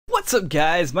What's up,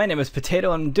 guys? My name is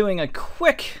Potato. I'm doing a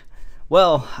quick,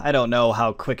 well, I don't know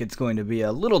how quick it's going to be,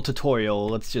 a little tutorial,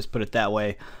 let's just put it that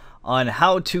way, on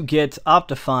how to get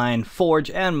Optifine,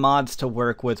 Forge, and mods to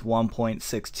work with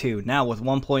 1.62. Now, with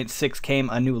 1.6 came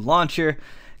a new launcher,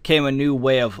 came a new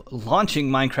way of launching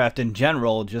Minecraft in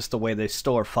general, just the way they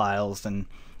store files and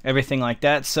everything like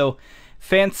that. So,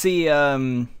 fancy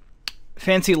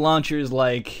launchers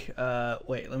like,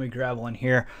 wait, let me grab one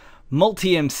here,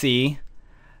 Multi-MC.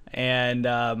 And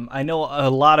I know a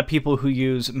lot of people who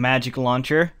use Magic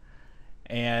Launcher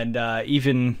and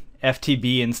even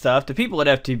FTB and stuff. The people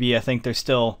at FTB, I think they're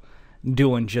still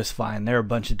doing just fine. They're a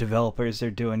bunch of developers.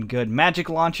 They're doing good. Magic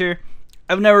Launcher,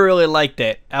 I've never really liked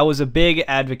it. I was a big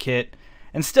advocate,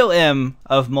 and still am,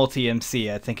 of Multi-MC.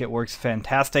 I think it works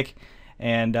fantastic.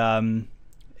 And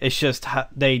it's just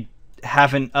they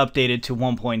haven't updated to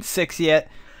 1.6 yet.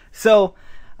 So,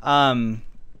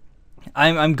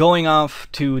 I'm going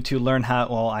off to learn how,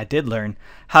 well, I did learn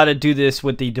how to do this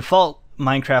with the default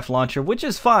Minecraft launcher, which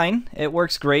is fine. It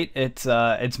works great.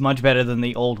 It's much better than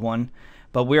the old one,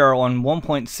 but we are on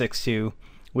 1.62.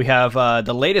 We have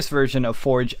the latest version of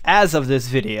Forge as of this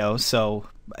video, so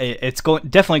it's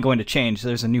definitely going to change.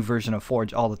 There's a new version of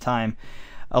Forge all the time,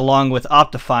 along with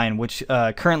Optifine, which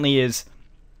currently is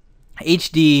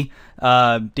HD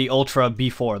the Ultra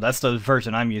B4. That's the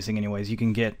version I'm using anyways. You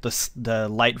can get the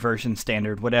light version,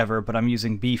 standard, whatever, but I'm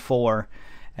using B4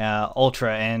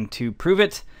 Ultra, and to prove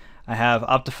it, I have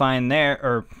Optifine there,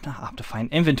 or not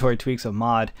Optifine, inventory tweaks of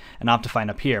mod, and Optifine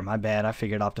up here. My bad, I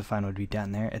figured Optifine would be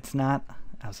down there. It's not.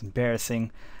 That was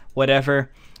embarrassing.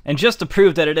 Whatever. And just to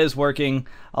prove that it is working,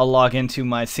 I'll log into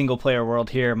my single player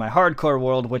world here, my hardcore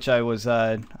world, which I was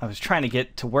trying to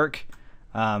get to work.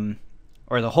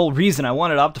 Or the whole reason I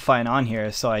wanted Optifine on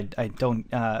here, so I don't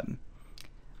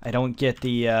get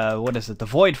the what is it, the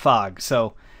void fog.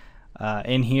 So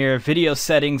in here, video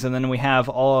settings, and then we have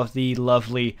all of the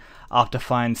lovely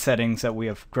Optifine settings that we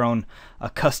have grown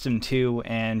accustomed to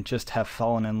and just have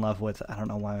fallen in love with. I don't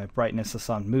know why my brightness is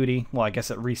on moody. Well, I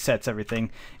guess it resets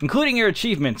everything, including your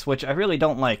achievements, which I really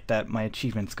don't like that my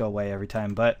achievements go away every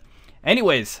time. But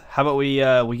anyways, how about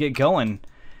we get going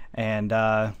and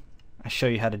I show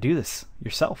you how to do this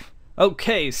yourself.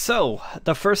 Okay, so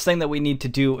the first thing that we need to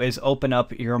do is open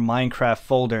up your Minecraft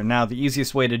folder. Now, the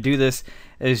easiest way to do this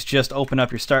is just open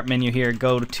up your start menu here,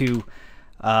 go to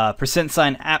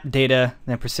 %, app data,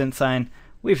 then %.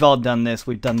 We've all done this.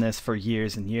 We've done this for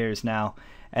years and years now.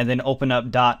 And then open up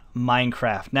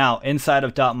 .minecraft. Now, inside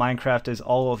of .minecraft is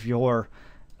all of your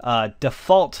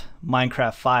default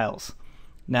Minecraft files.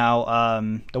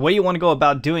 Now, the way you want to go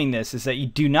about doing this is that you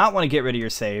do not want to get rid of your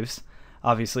saves,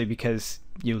 obviously, because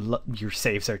your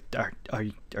saves are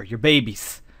your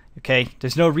babies. Okay,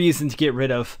 there's no reason to get rid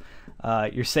of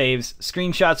your saves,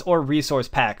 screenshots, or resource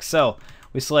packs. So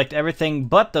we select everything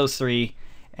but those three,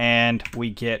 and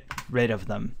we get rid of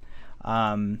them.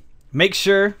 Make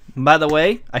sure, by the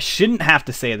way, I shouldn't have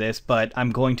to say this, but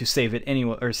I'm going to save it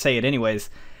anyway, or say it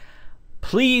anyways.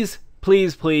 Please,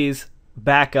 please, please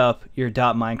back up your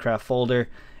 .minecraft folder,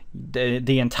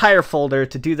 the entire folder.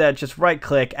 To do that, just right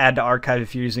click, add to archive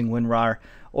if you're using WinRar,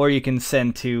 or you can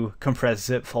send to compressed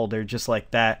zip folder, just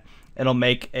like that. It'll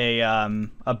make a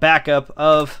backup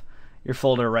of your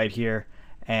folder right here,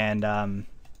 and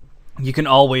you can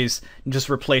always just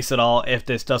replace it all if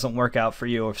this doesn't work out for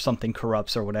you, or if something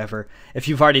corrupts or whatever. If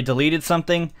you've already deleted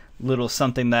something,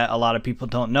 something that a lot of people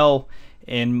don't know,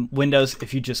 in Windows,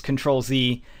 if you just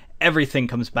Control-Z, everything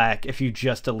comes back if you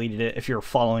just deleted it, if you're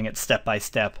following it step by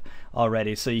step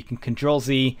already. So you can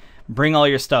Control-Z, bring all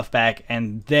your stuff back,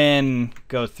 and then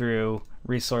go through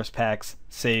resource packs,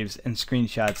 saves, and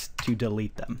screenshots to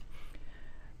delete them.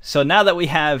 So now that we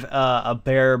have a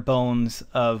bare bones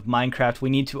of Minecraft,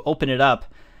 we need to open it up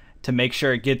to make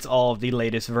sure it gets all of the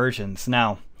latest versions.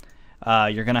 Now,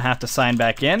 you're going to have to sign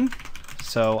back in.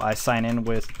 So I sign in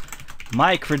with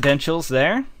my credentials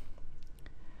there.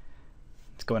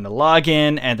 Going to log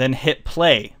in and then hit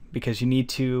play, because you need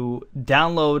to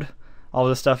download all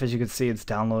the stuff. As you can see, it's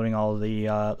downloading all of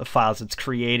the files. It's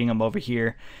creating them over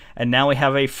here, and now we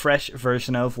have a fresh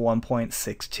version of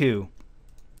 1.62.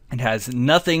 It has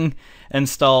nothing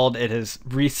installed. It has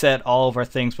reset all of our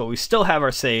things, but we still have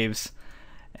our saves.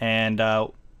 And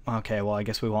okay, well, I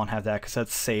guess we won't have that because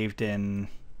that's saved in,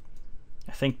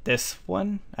 I think, this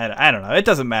one. I don't know. It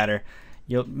doesn't matter.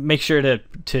 You'll make sure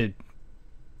to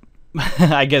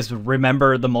I guess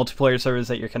remember the multiplayer servers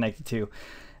that you're connected to.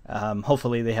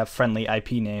 Hopefully they have friendly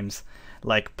IP names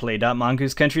like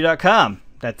play.mongoosecountry.com.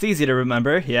 That's easy to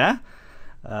remember, yeah?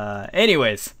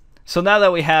 Anyways, so now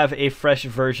that we have a fresh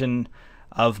version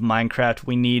of Minecraft,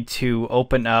 we need to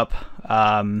open up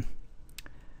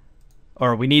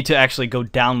or we need to actually go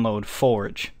download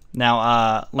Forge.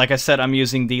 Now, like I said, I'm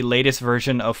using the latest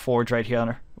version of Forge right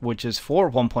here, which is for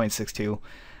 1.62,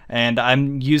 and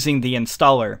I'm using the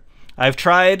installer. I've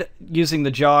tried using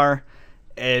the jar.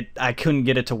 I couldn't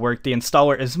get it to work. The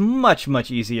installer is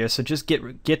much easier, so just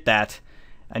get that,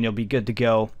 and you'll be good to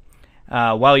go.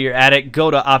 While you're at it,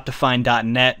 go to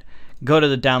optifine.net, go to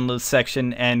the download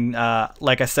section, and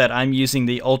like I said, I'm using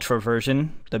the Ultra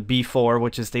version, the B4,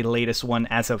 which is the latest one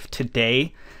as of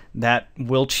today. That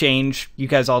will change. You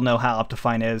guys all know how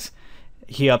Optifine is.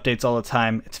 He updates all the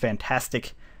time. It's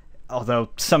fantastic, although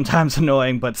sometimes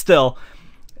annoying, but still,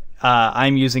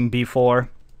 I'm using B4.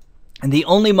 And the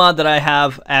only mod that I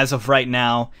have as of right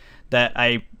now that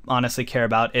I honestly care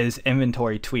about is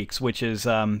inventory tweaks, which is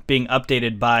being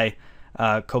updated by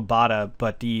Kobata,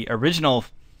 but the original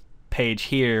page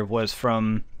here was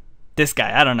from this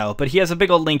guy. I don't know, but he has a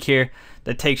big old link here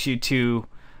that takes you to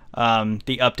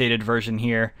the updated version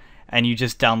here, and you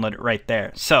just download it right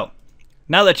there. So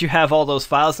now that you have all those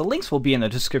files, the links will be in the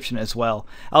description as well.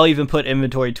 I'll even put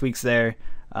inventory tweaks there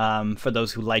for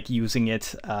those who like using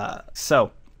it.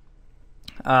 After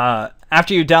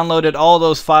you downloaded all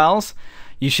those files,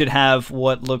 you should have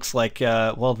what looks like,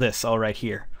 well, this all right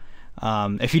here.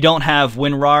 If you don't have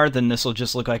WinRar, then this will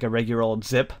just look like a regular old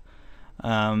zip.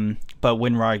 But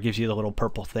WinRar gives you the little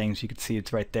purple things. You can see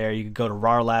it's right there. You can go to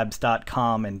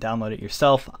rarlabs.com and download it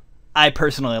yourself. I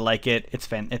personally like it.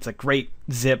 It's a great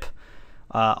zip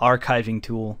archiving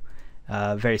tool.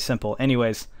 Very simple.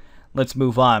 Anyways, let's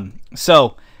move on.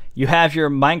 So you have your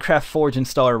Minecraft Forge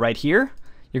installer right here.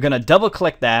 You're going to double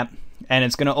click that, and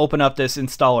it's going to open up this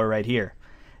installer right here.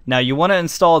 Now you want to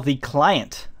install the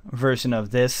client version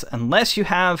of this, unless you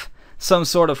have some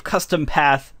sort of custom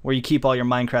path where you keep all your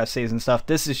Minecraft saves and stuff.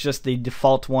 This is just the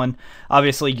default one.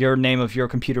 Obviously your name of your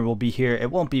computer will be here. It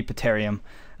won't be Paterium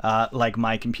like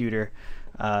my computer.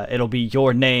 It'll be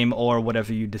your name or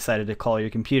whatever you decided to call your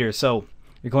computer. So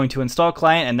you're going to install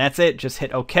client, and that's it. Just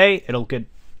hit OK. It'll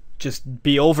just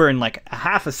be over in like a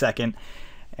half a second.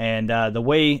 And the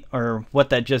way, or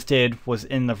what that just did was,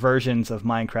 in the versions of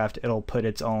Minecraft, it'll put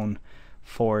its own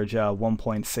Forge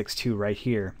 1.62 right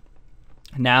here.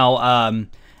 Now,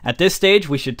 at this stage,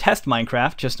 we should test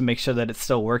Minecraft just to make sure that it's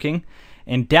still working.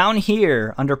 And down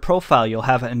here, under Profile, you'll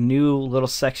have a new little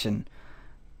section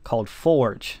called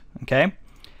Forge. Okay.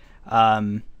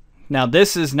 Now,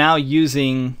 this is now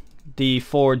using the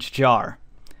Forge jar.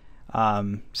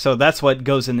 So that's what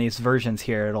goes in these versions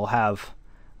here. It'll have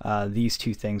these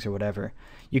two things or whatever.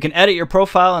 You can edit your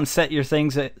profile and set your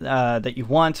things that you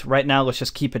want. Right now, let's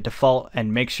just keep it default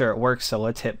and make sure it works. So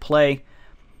let's hit play.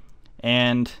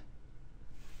 And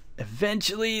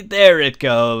eventually, there it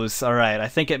goes. All right, I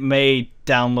think it may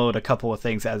download a couple of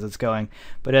things as it's going.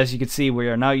 But as you can see, we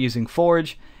are now using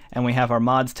Forge, and we have our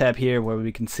mods tab here where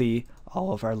we can see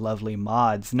all of our lovely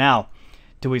mods. Now,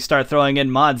 do we start throwing in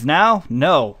mods now?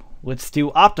 No. Let's do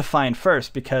Optifine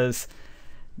first, because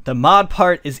the mod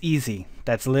part is easy.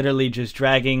 That's literally just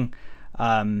dragging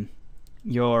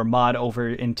your mod over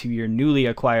into your newly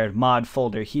acquired mod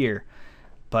folder here.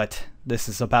 But this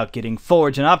is about getting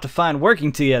Forge and Optifine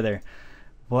working together.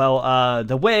 Well,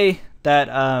 the way that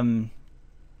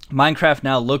Minecraft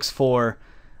now looks for,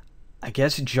 I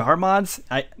guess, jar mods,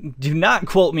 do not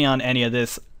quote me on any of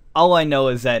this. All I know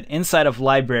is that inside of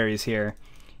libraries here,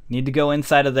 you need to go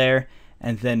inside of there,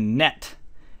 and then net.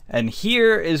 And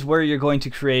here is where you're going to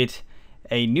create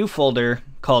a new folder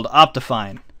called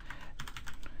Optifine.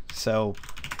 So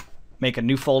make a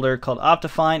new folder called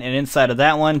Optifine, and inside of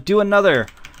that one, do another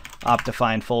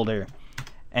Optifine folder.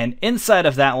 And inside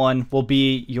of that one will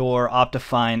be your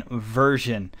Optifine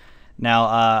version.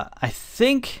 Now, I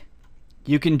think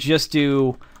you can just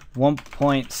do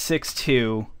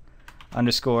 1.62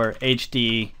 underscore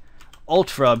HD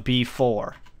Ultra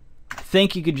B4. I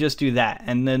think you could just do that,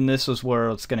 and then this is where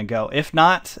it's going to go. If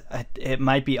not, it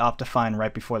might be Optifine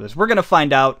right before this. We're going to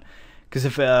find out, because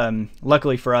if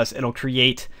luckily for us, it'll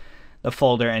create the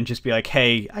folder and just be like,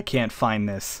 hey, I can't find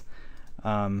this.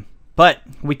 But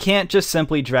we can't just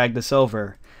simply drag this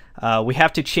over. We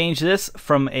have to change this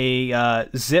from a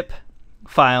zip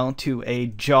file to a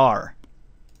jar.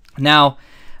 Now,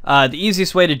 the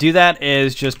easiest way to do that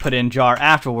is just put in jar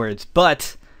afterwards,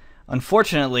 but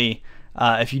unfortunately,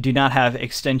 if you do not have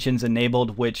extensions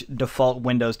enabled, which default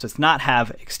Windows does not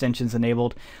have extensions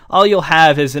enabled, all you'll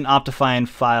have is an Optifine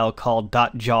file called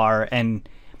 .jar, and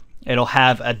it'll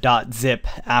have a .zip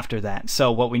after that. So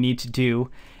what we need to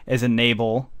do is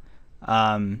enable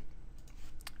file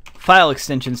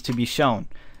extensions to be shown.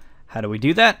 How do we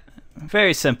do that?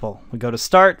 Very simple. We go to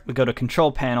Start, we go to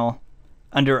Control Panel,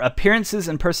 under Appearances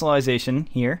and Personalization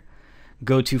here,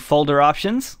 go to folder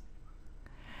options,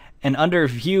 and under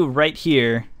view right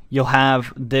here, you'll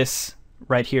have this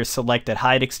right here selected,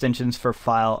 hide extensions for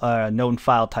file known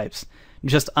file types.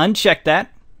 Just uncheck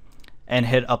that and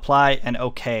hit apply and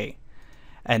OK.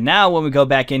 And now when we go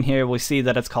back in here, we see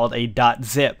that it's called a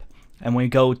 .zip. And when we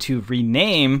go to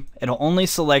rename, it'll only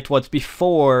select what's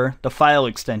before the file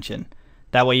extension.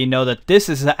 That way you know that this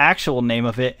is the actual name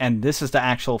of it and this is the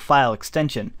actual file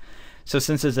extension. So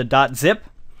since it's a .zip,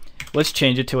 let's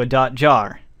change it to a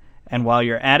 .jar. And while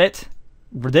you're at it,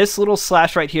 this little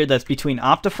slash right here that's between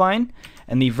Optifine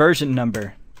and the version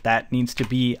number, that needs to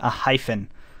be a hyphen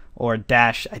or a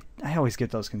dash. I always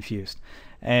get those confused.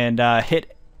 And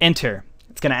hit enter.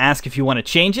 It's going to ask if you want to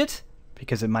change it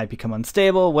because it might become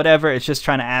unstable, whatever. It's just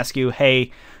trying to ask you,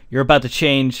 hey, you're about to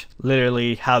change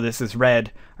literally how this is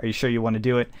read. Are you sure you want to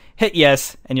do it? Hit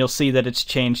yes, and you'll see that it's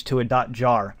changed to a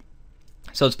 .jar.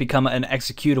 So it's become an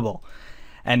executable.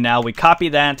 And now we copy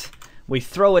that, we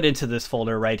throw it into this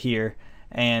folder right here,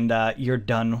 and you're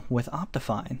done with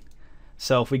Optifine.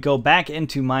 So if we go back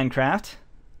into Minecraft,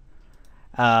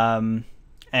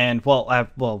 and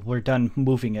well, we're done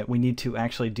moving it. We need to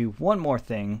actually do one more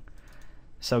thing.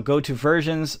 So go to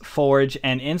versions, forge,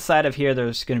 and inside of here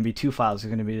there's going to be two files.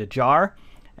 There's going to be the jar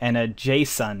and a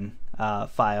JSON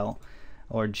file,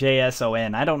 or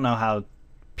JSON. I don't know how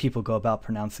people go about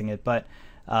pronouncing it, but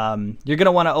you're going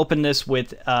to want to open this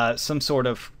with some sort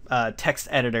of text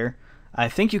editor. I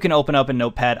think you can open up a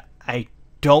Notepad. I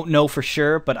don't know for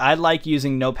sure, but I like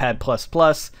using Notepad++.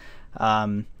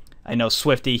 I know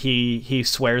Swifty, he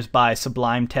swears by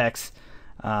Sublime Text,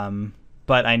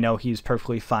 but I know he's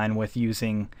perfectly fine with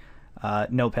using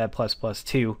Notepad++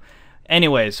 too.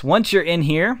 Anyways, once you're in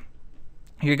here,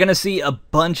 you're gonna see a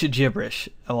bunch of gibberish,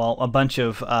 well, a bunch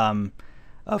of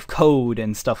code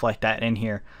and stuff like that in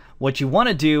here. What you want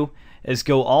to do is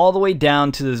go all the way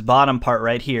down to this bottom part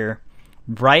right here,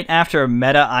 right after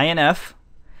meta inf,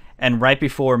 and right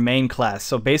before main class.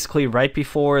 So basically right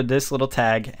before this little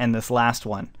tag and this last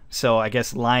one. So I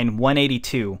guess line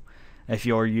 182 if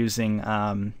you're using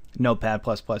Notepad++.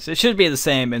 It should be the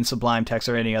same in Sublime Text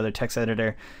or any other text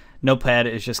editor. Notepad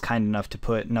is just kind enough to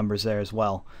put numbers there as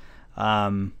well.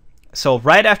 So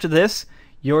right after this,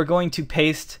 you're going to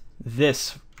paste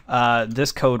this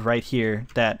this code right here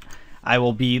that I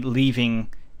will be leaving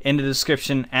in the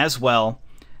description as well,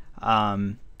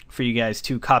 for you guys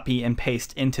to copy and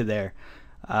paste into there.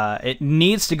 It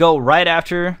needs to go right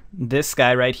after this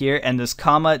guy right here, and this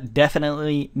comma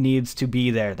definitely needs to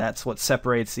be there. That's what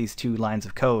separates these two lines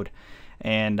of code.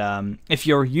 And if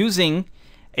you're using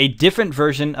a different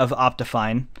version of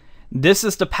Optifine, this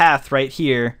is the path right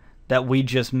here that we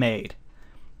just made.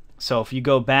 So if you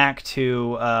go back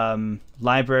to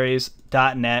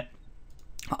libraries.net,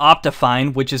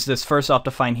 Optifine, which is this first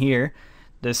Optifine here,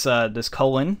 this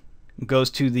colon goes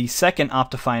to the second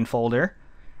Optifine folder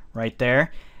right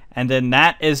there, and then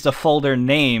that is the folder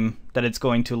name that it's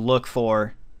going to look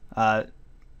for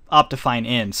Optifine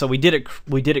in. So we did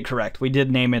it correct. We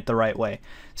did name it the right way.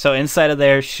 So inside of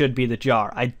there should be the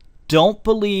jar. I don't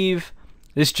believe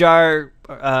this jar,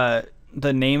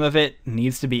 the name of it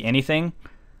needs to be anything.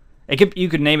 You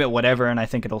could name it whatever, and I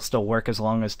think it'll still work as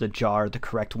long as the jar, the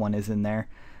correct one, is in there.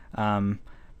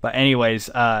 But anyways,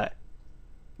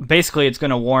 basically it's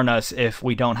going to warn us if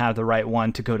we don't have the right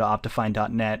one to go to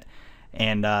optifine.net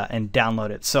and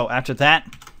download it. So after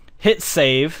that, hit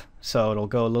save. So it'll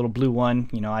go a little blue one.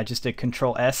 You know, I just did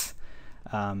Control S.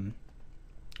 We're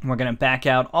going to back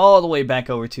out all the way back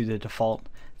over to the default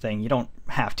thing. You don't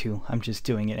have to. I'm just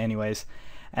doing it anyways.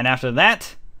 And after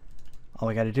that, all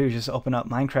we got to do is just open up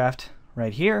Minecraft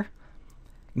right here.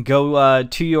 Go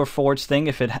to your forge thing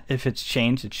if it's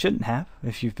changed. It shouldn't have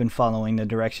if you've been following the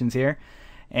directions here.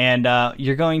 And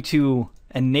you're going to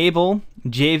enable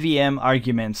JVM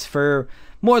Arguments for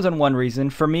more than one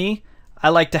reason. For me, I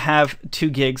like to have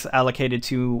 2 gigs allocated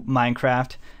to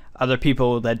Minecraft. Other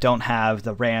people that don't have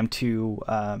the RAM to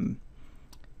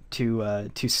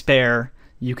spare,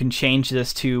 you can change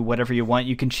this to whatever you want.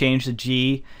 You can change the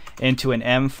G into an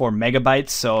M for megabytes.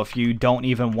 So if you don't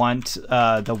even want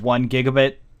the 1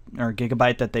 gigabit or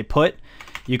gigabyte that they put,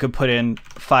 you could put in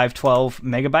 512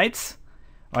 megabytes.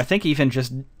 Or I think even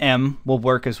just M will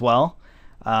work as well.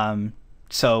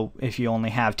 So if you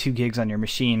only have 2 gigs on your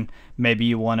machine, maybe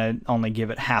you want to only give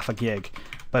it half a gig.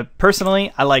 But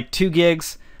personally, I like 2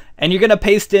 gigs. And you're going to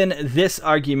paste in this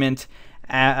argument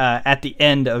at the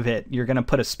end of it. You're going to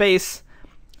put a space.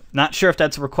 Not sure if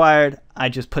that's required. I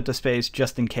just put the space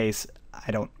just in case.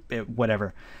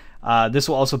 Whatever. This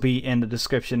will also be in the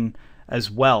description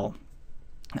as well.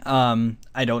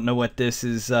 I don't know what this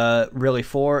is really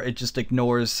for. It just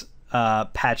ignores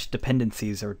patch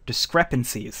dependencies or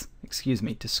discrepancies. Excuse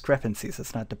me, discrepancies.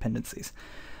 It's not dependencies.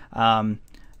 And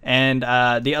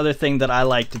the other thing that I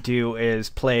like to do is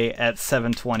play at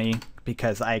 720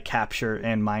 because I capture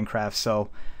in Minecraft, so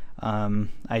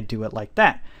I do it like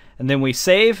that. And then we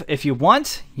save. If you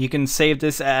want, you can save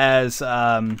this as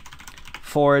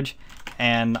Forge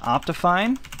and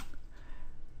Optifine.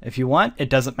 If you want, it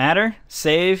doesn't matter.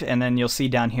 Save, and then you'll see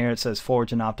down here it says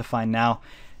Forge and Optifine now.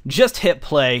 Just hit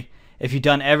play. If you've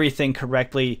done everything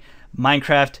correctly,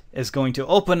 Minecraft is going to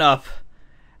open up,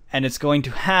 and it's going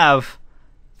to have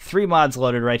 3 mods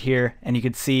loaded right here, and you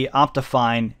can see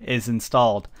Optifine is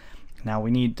installed. Now we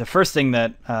need, the first thing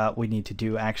that we need to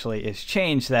do actually is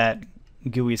change that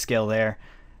GUI scale there,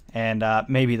 and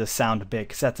maybe the sound a bit,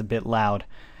 because that's a bit loud.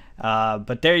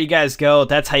 But there you guys go.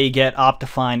 That's how you get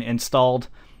Optifine installed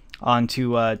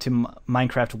onto to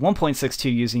Minecraft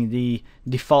 1.62 using the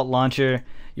default launcher.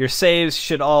 Your saves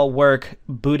should all work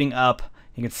booting up.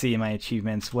 You can see my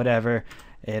achievements, whatever.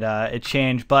 It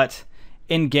changed, but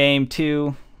in game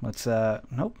too. Let's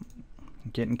nope,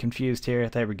 I'm getting confused here.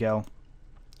 There we go.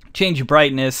 Change your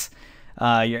brightness,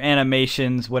 your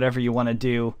animations, whatever you want to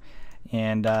do,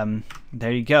 and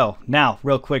there you go. Now,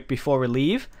 real quick before we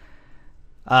leave,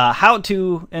 how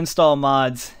to install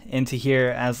mods into here.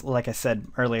 As like I said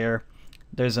earlier,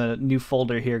 there's a new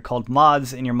folder here called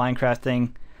mods in your Minecraft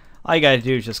thing. All you gotta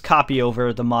do is just copy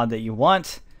over the mod that you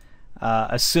want,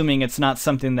 assuming it's not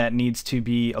something that needs to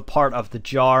be a part of the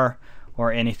jar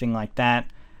or anything like that.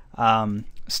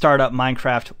 Start up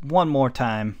Minecraft one more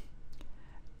time,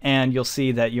 and you'll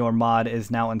see that your mod is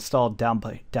now installed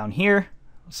down here.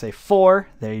 Say 4.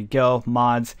 There you go.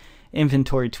 Mods.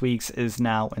 Inventory tweaks is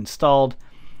now installed.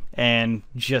 And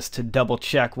just to double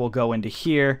check, we'll go into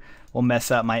here. We'll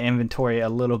mess up my inventory a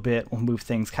little bit. We'll move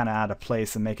things kind of out of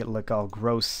place and make it look all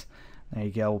gross. There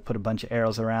you go. We'll put a bunch of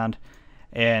arrows around.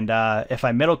 And if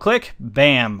I middle click,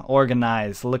 bam,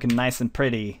 organized, looking nice and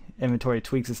pretty. Inventory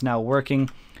tweaks is now working.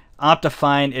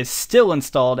 Optifine is still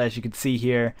installed, as you can see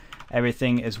here.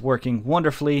 Everything is working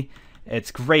wonderfully.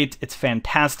 It's great. It's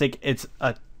fantastic. It's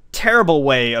a terrible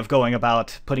way of going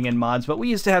about putting in mods, but we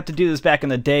used to have to do this back in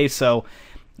the day, so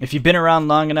if you've been around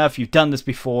long enough, you've done this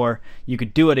before, you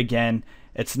could do it again.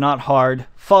 It's not hard.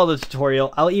 Follow the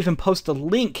tutorial. I'll even post a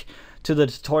link to the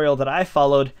tutorial that I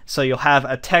followed, so you'll have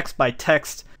a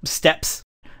text-by-text steps.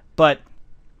 But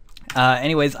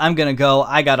anyways, I'm gonna go.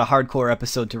 I got a hardcore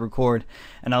episode to record,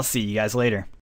 and I'll see you guys later.